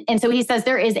supremacy. And so he says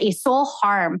there is a soul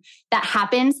harm that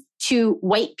happens to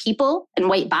white people and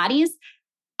white bodies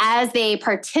as they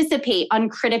participate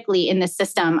uncritically in the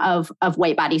system of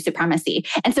white body supremacy.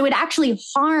 And so it actually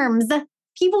harms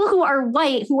people who are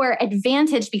white, who are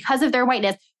advantaged because of their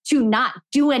whiteness, to not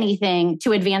do anything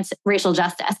to advance racial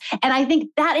justice. And I think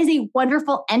that is a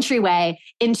wonderful entryway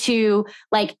into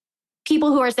like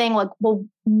people who are saying, like, well,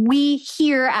 we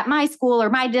here at my school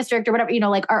or my district or whatever, we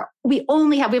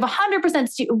have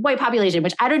 100% white population,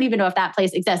 which I don't even know if that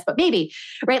place exists, but maybe,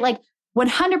 right? Like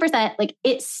 100%, like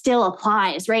it still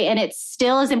applies, right? And it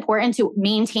still is important to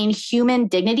maintain human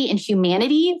dignity and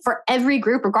humanity for every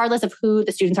group, regardless of who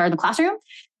the students are in the classroom.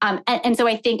 And so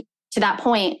I think to that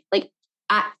point, like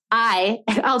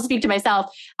I'll speak to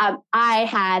myself. I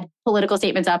had political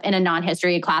statements up in a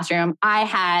non-history classroom. I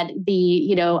had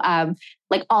the,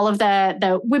 like all of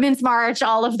the Women's March,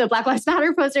 all of the Black Lives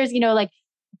Matter posters,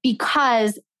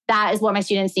 because that is what my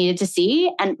students needed to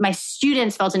see. And my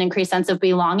students felt an increased sense of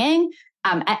belonging.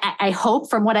 I hope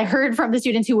from what I heard from the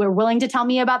students who were willing to tell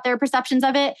me about their perceptions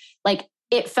of it, like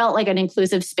it felt like an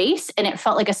inclusive space and it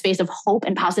felt like a space of hope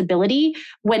and possibility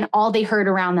when all they heard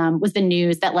around them was the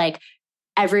news that like,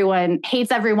 everyone hates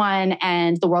everyone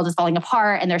and the world is falling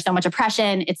apart and there's so much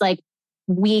oppression. It's like,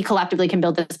 we collectively can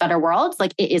build this better world.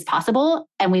 Like it is possible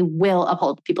and we will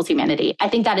uphold people's humanity. I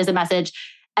think that is a message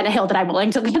and a hill that I'm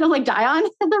willing to kind of like die on.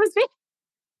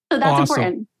 So that's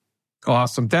important.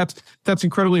 Awesome. That's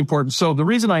incredibly important. So the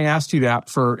reason I asked you that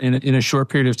for in a short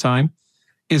period of time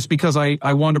is because I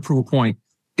wanted to prove a point.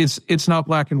 It's not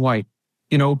black and white.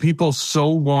 People so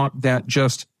want that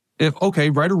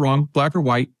right or wrong, black or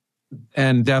white.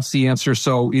 And that's the answer.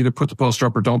 So either put the poster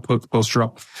up or don't put the poster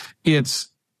up.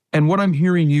 And what I'm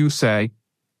hearing you say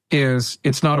is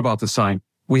it's not about the sign.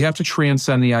 We have to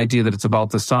transcend the idea that it's about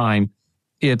the sign.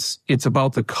 It's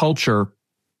about the culture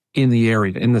in the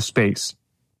area, in the space.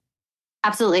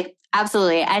 Absolutely.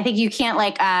 Absolutely. I think you can't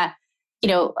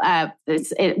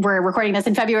we're recording this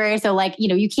in February. So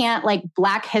you can't like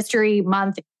Black History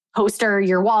Month poster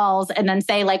your walls and then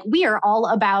say like, we are all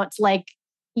about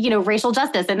racial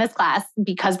justice in this class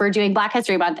because we're doing Black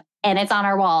History Month and it's on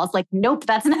our walls. Like, nope,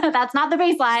 that's not the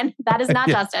baseline. That is not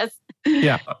justice.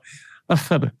 Yeah.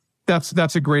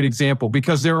 That's a great example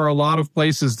because there are a lot of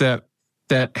places that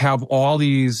have all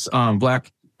these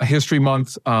Black History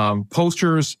Month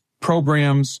posters,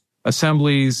 programs,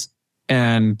 assemblies,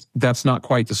 and that's not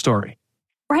quite the story.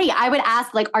 Right. I would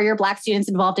ask, are your Black students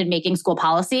involved in making school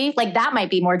policy? Like that might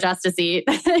be more justice-y.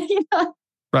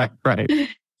 Right.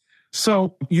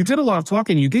 So you did a lot of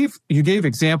talking. You gave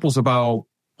examples about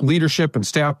leadership and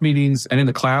staff meetings and in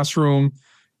the classroom.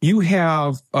 You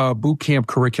have a boot camp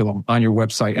curriculum on your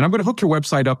website, and I'm going to hook your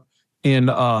website up in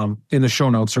the show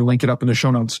notes or link it up in the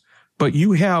show notes. But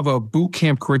you have a boot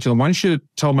camp curriculum. Why don't you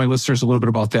tell my listeners a little bit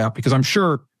about that? Because I'm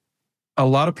sure a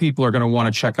lot of people are going to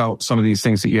want to check out some of these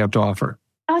things that you have to offer.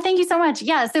 Oh, thank you so much.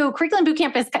 Yeah. So Curriculum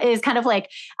Bootcamp is kind of like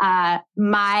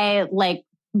my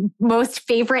most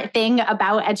favorite thing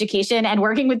about education and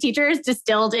working with teachers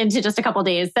distilled into just a couple of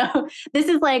days. So this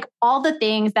is like all the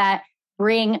things that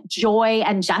bring joy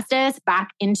and justice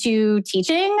back into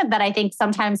teaching that I think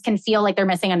sometimes can feel like they're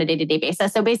missing on a day-to-day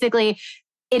basis. So basically,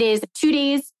 it is 2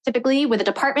 days typically with a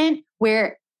department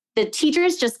where the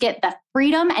teachers just get the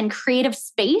freedom and creative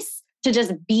space to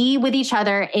just be with each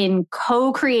other in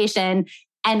co-creation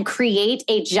and create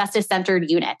a justice-centered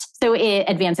unit. So it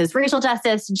advances racial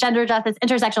justice, gender justice,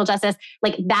 intersectional justice.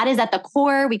 Like that is at the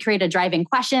core. We create a driving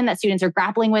question that students are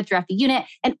grappling with throughout the unit.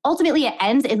 And ultimately it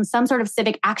ends in some sort of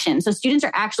civic action. So students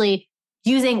are actually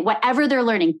using whatever they're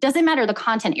learning. Doesn't matter the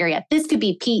content area. This could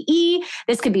be PE.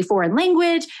 This could be foreign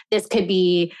language. This could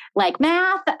be like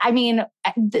math. I mean,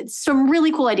 some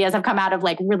really cool ideas have come out of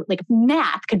like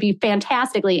math could be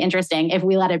fantastically interesting if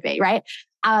we let it be, right?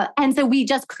 And so we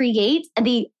just create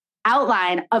the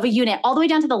outline of a unit all the way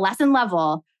down to the lesson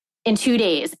level in 2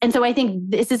 days. And so I think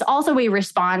this is also a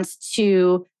response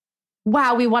to,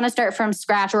 wow, we want to start from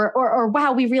scratch, or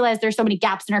wow, we realize there's so many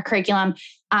gaps in our curriculum.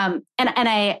 And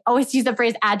I always use the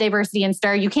phrase add diversity and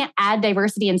stir. You can't add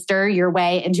diversity and stir your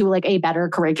way into like a better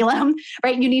curriculum,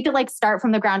 right? You need to like start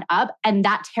from the ground up, and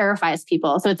that terrifies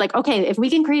people. So it's like, okay, if we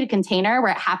can create a container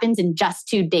where it happens in just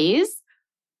 2 days,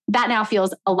 that now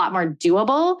feels a lot more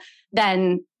doable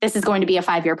than this is going to be a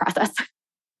 5-year process.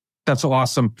 That's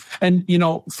awesome. And,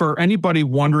 for anybody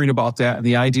wondering about that,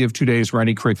 the idea of 2 days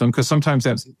writing curriculum, because sometimes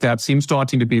that seems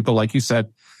daunting to people, like you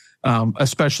said,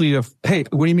 Especially if, hey,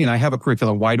 what do you mean? I have a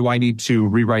curriculum. Why do I need to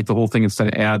rewrite the whole thing instead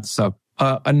of add stuff?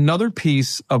 Another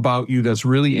piece about you that's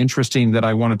really interesting that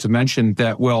I wanted to mention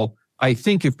that, well, I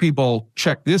think if people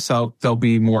check this out, they'll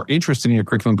be more interested in your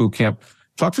curriculum bootcamp.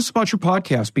 Talk to us about your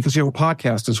podcast, because you have a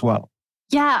podcast as well.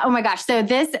 Yeah. Oh my gosh. So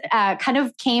this kind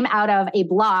of came out of a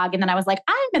blog. And then I was like,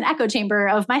 I'm an echo chamber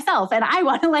of myself and I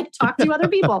want to like talk to other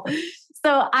people.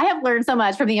 So I have learned so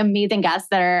much from the amazing guests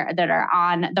that are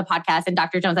on the podcast. And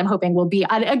Dr. Jones, I'm hoping will be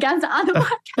on the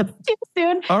podcast too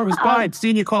soon. Oh, it was fine.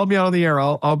 Seeing you called me out of the air.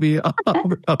 I'll be on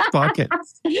the podcast.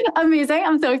 Amazing.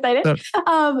 I'm so excited.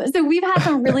 So we've had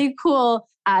some really cool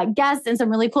guests and some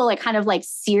really cool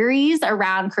series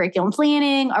around curriculum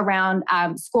planning, around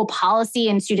school policy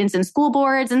and students and school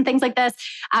boards and things like this.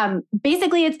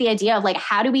 Basically, it's the idea of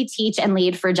how do we teach and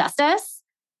lead for justice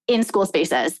in school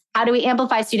spaces? How do we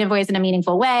amplify student voice in a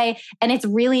meaningful way? And it's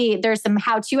really, there's some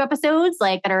how-to episodes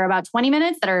that are about 20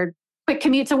 minutes that are quick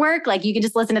commute to work. You can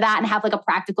just listen to that and have a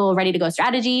practical, ready to go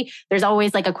strategy. There's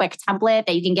always a quick template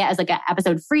that you can get as an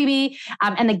episode freebie.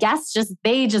 And the guests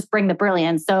they just bring the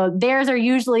brilliance. So theirs are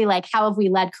usually how have we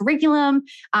led curriculum?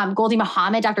 Dr. Goldie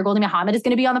Muhammad is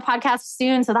going to be on the podcast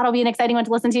soon. So that'll be an exciting one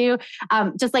to listen to.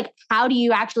 Just how do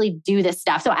you actually do this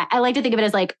stuff? So I like to think of it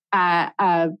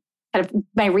as kind of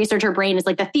my researcher brain is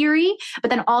the theory, but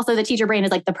then also the teacher brain is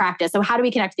the practice. So how do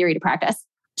we connect theory to practice?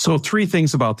 So 3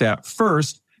 things about that.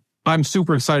 First, I'm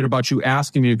super excited about you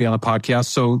asking me to be on the podcast.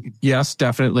 So yes,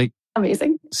 definitely.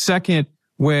 Amazing. Second,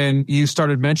 when you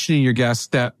started mentioning your guests,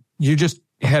 that you just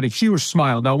had a huge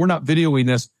smile. Now, we're not videoing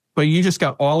this, but you just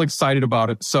got all excited about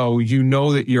it. So you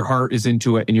know that your heart is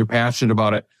into it and you're passionate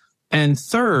about it. And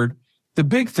third, the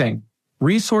big thing,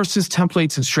 resources,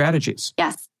 templates, and strategies.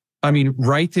 Yes. I mean,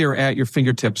 right there at your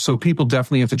fingertips. So people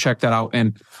definitely have to check that out.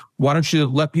 And why don't you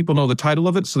let people know the title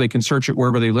of it so they can search it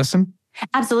wherever they listen?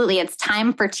 Absolutely. It's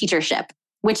Time for Teachership,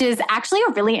 which is actually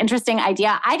a really interesting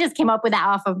idea. I just came up with that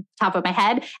off of the top of my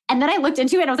head. And then I looked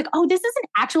into it and I was like, oh, this is an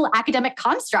actual academic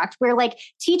construct where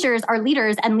teachers are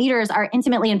leaders and leaders are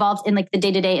intimately involved in the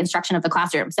day-to-day instruction of the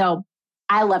classroom. So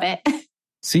I love it.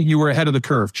 See, you were ahead of the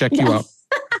curve. Check you out.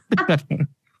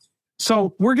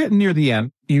 So we're getting near the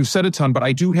end. You said a ton, but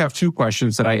I do have 2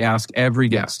 questions that I ask every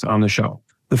guest on the show.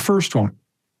 The first one,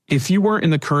 if you weren't in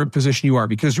the current position you are,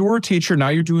 because you're a teacher, now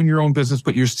you're doing your own business,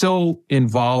 but you're still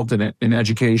involved in it, in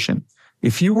education.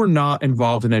 If you were not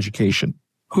involved in education,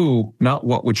 who, not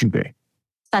what would you be?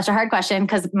 Such a hard question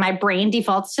because my brain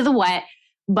defaults to the what,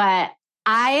 but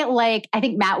I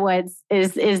think Matt Woods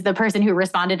is the person who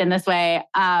responded in this way,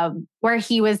 where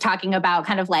he was talking about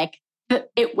kind of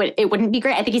it wouldn't be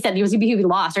great. I think he said he would be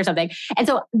lost or something. And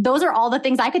so those are all the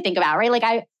things I could think about,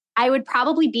 right? I would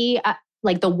probably be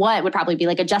the what would probably be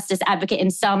a justice advocate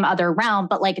in some other realm,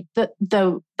 but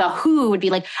the who would be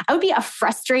I would be a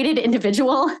frustrated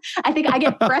individual. I think I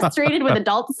get frustrated with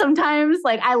adults sometimes.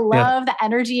 I love the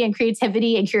energy and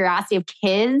creativity and curiosity of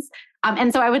kids.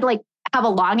 And so I would have a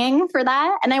longing for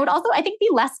that. And I would also, I think, be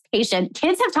less patient.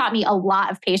 Kids have taught me a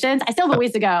lot of patience. I still have a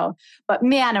ways to go, but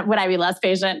man, would I be less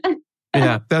patient?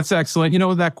 Yeah, that's excellent.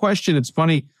 That question, it's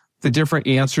funny, the different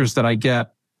answers that I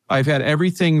get. I've had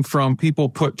everything from people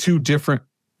put 2 different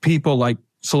people,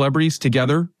 celebrities,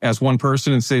 together as one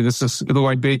person and say, this is who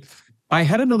I'd be. I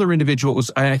had another individual,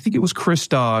 I think it was Chris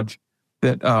Dodge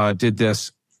that did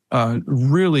this.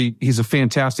 Really, he's a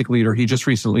fantastic leader. He just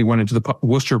recently went into the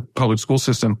Worcester public school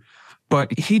system,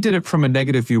 but he did it from a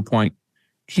negative viewpoint.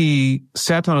 He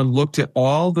sat down and looked at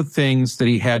all the things that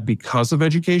he had because of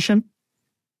education.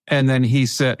 And then he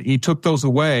said, he took those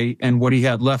away, and what he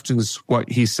had left is what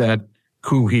he said,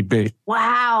 who he'd be.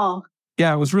 Wow.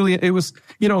 Yeah, so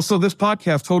this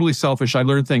podcast, totally selfish. I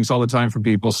learn things all the time from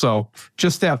people. So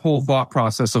just that whole thought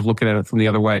process of looking at it from the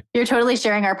other way. You're totally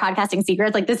sharing our podcasting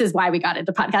secrets. This is why we got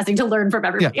into podcasting, to learn from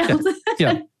everybody else.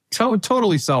 Yeah.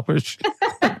 Totally selfish.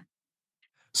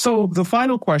 So the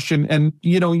final question, and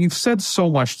you've said so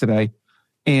much today.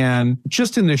 And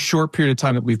just in this short period of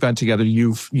time that we've been together,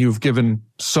 you've given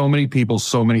so many people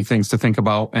so many things to think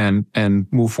about and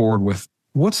move forward with.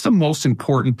 What's the most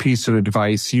important piece of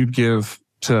advice you'd give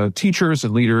to teachers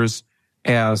and leaders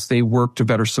as they work to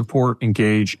better support,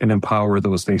 engage, and empower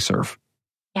those they serve?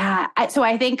 Yeah. So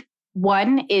I think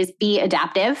one is be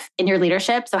adaptive in your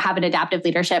leadership. So have an adaptive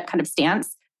leadership kind of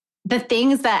stance. The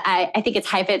things that I think it's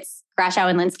Heifetz, Grashow,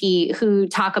 and Linsky who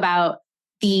talk about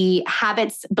the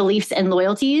habits, beliefs, and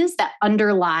loyalties that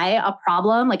underlie a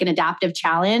problem, like an adaptive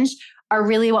challenge, are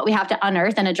really what we have to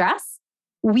unearth and address.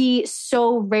 We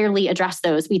so rarely address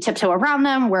those. We tiptoe around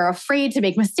them. We're afraid to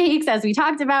make mistakes, as we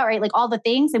talked about, right? All the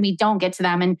things, and we don't get to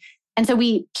them. And And so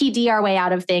we PD our way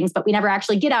out of things, but we never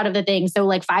actually get out of the things. So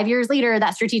like 5 years later,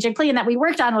 that strategic plan that we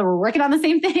worked on, we're working on the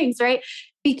same things, right?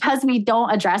 Because we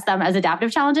don't address them as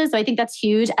adaptive challenges. So I think that's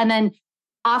huge. And then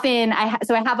often I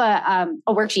have a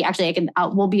worksheet. Actually,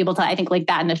 we'll be able to, I think, link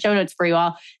that in the show notes for you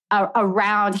all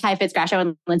around Heifetz, Grashow,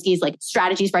 and Linsky's like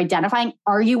strategies for identifying,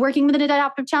 are you working with an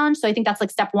adaptive challenge? So I think that's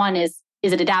like step one is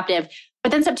it adaptive?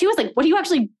 But then step two is like, what do you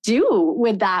actually do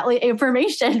with that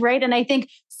information, right? And I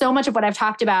think so much of what I've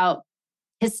talked about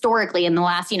historically in the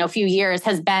last, few years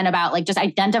has been about like just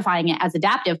identifying it as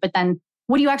adaptive. But then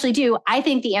what do you actually do? I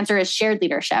think the answer is shared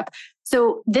leadership.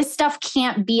 So this stuff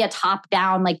can't be a top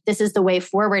down, like this is the way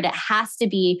forward. It has to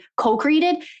be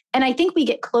co-created. And I think we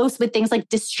get close with things like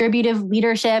distributive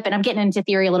leadership. And I'm getting into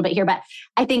theory a little bit here, but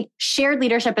I think shared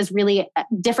leadership is really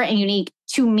different and unique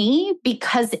to me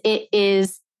because it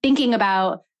is thinking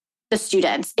about the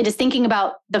students. It is thinking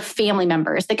about the family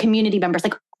members, the community members,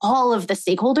 like all of the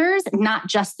stakeholders, not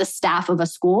just the staff of a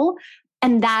school.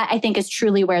 And that I think is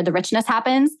truly where the richness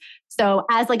happens. So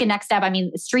as like a next step,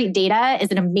 Street Data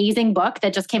is an amazing book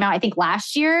that just came out, I think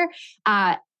last year.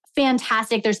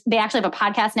 Fantastic. They actually have a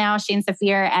podcast now. Shane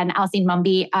Saphir and Alcine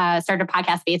Mumby started a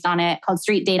podcast based on it called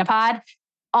Street Data Pod.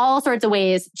 All sorts of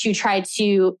ways to try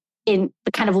to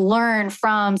kind of learn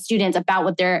from students about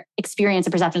what their experience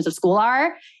and perceptions of school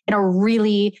are in a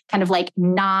really kind of like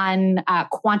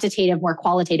non-quantitative, more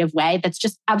qualitative way. That's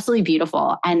just absolutely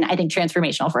beautiful and I think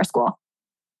transformational for a school.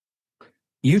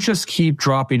 You just keep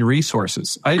dropping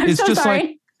resources. I'm so sorry.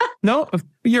 Like, no,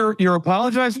 you're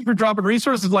apologizing for dropping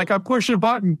resources. Like I'm pushing a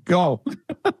button, go.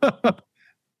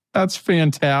 That's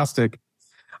fantastic.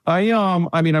 I'm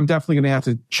definitely going to have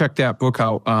to check that book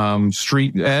out.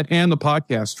 Street and the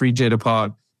podcast, Street Data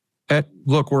Pod.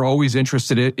 Look, we're always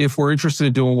interested if we're interested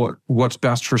in doing what's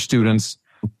best for students,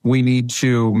 we need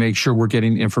to make sure we're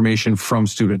getting information from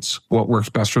students, what works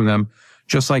best for them.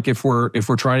 Just like if we're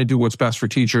trying to do what's best for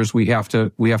teachers, we have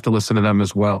to listen to them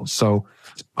as well. So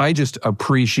I just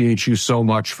appreciate you so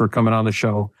much for coming on the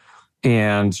show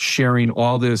and sharing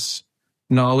all this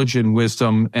knowledge and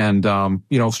wisdom and,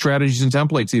 strategies and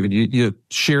templates even. You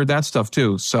shared that stuff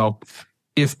too. So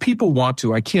if people want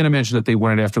to, I can't imagine that they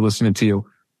wouldn't after listening to you.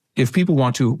 If people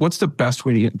want to, what's the best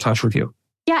way to get in touch with you?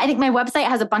 Yeah, I think my website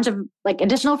has a bunch of like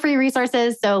additional free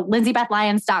resources. So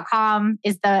lindsybethlyons.com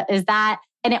is that.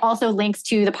 And it also links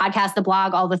to the podcast, the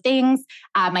blog, all the things.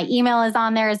 My email is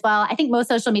on there as well. I think most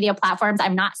social media platforms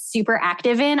I'm not super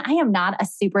active in. I am not a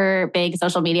super big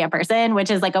social media person,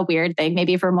 which is like a weird thing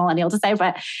maybe for a millennial to say,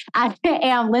 but I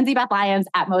am Lindsay Beth Lyons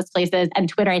at most places. And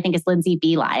Twitter, I think is Lindsay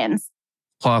B. Lyons.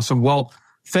 Awesome. Well,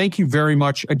 thank you very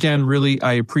much. Again, really,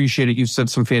 I appreciate it. You said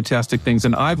some fantastic things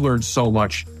and I've learned so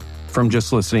much from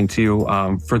just listening to you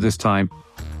for this time.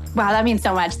 Wow, that means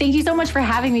so much. Thank you so much for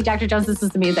having me, Dr. Jones. This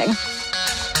was amazing.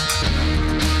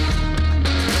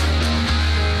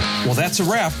 Well, that's a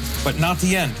wrap, but not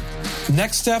the end.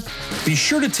 Next step, be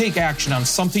sure to take action on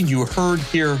something you heard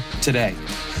here today.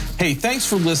 Hey, thanks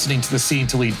for listening to the Seeing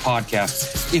to Lead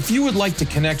podcast. If you would like to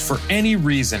connect for any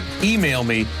reason, email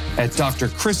me at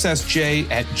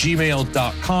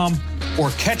drchrissj@gmail.com or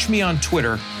catch me on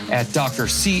Twitter at Dr.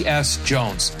 C.S.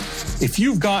 Jones. If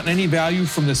you've gotten any value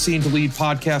from the Seeing to Lead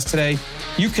podcast today,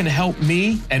 you can help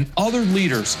me and other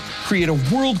leaders create a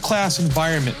world-class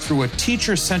environment through a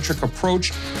teacher-centric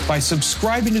approach by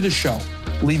subscribing to the show,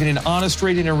 leaving an honest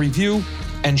rating and review,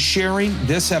 and sharing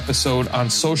this episode on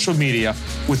social media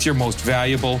with your most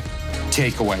valuable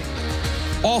takeaway.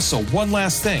 Also, one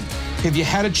last thing. Have you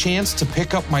had a chance to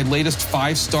pick up my latest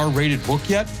 5-star rated book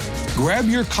yet? Grab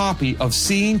your copy of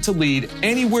Seeing to Lead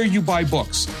anywhere you buy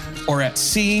books or at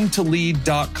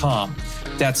seeingtolead.com.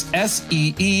 That's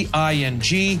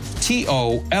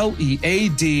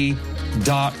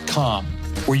seeingtolead.com,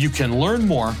 where you can learn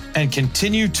more and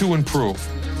continue to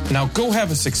improve. Now go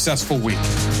have a successful week.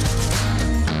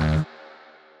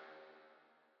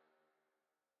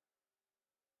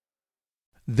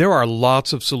 There are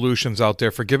lots of solutions out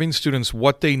there for giving students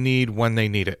what they need when they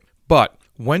need it. But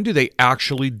when do they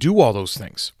actually do all those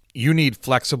things? You need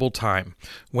flexible time.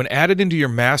 When added into your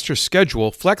master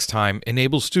schedule, Flex Time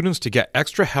enables students to get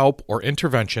extra help or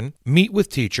intervention, meet with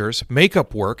teachers, make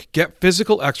up work, get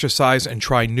physical exercise, and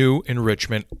try new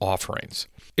enrichment offerings.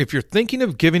 If you're thinking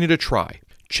of giving it a try,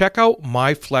 check out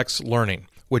My Flex Learning,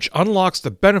 which unlocks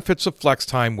the benefits of Flex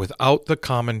Time without the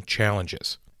common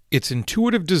challenges. Its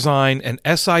intuitive design and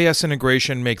SIS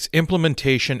integration makes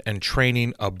implementation and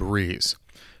training a breeze.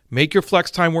 Make your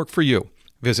Flex Time work for you.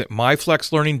 Visit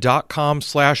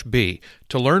myflexlearning.com/B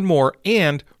to learn more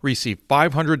and receive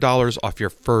 $500 off your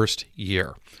first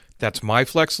year. That's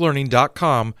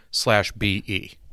myflexlearning.com/BE.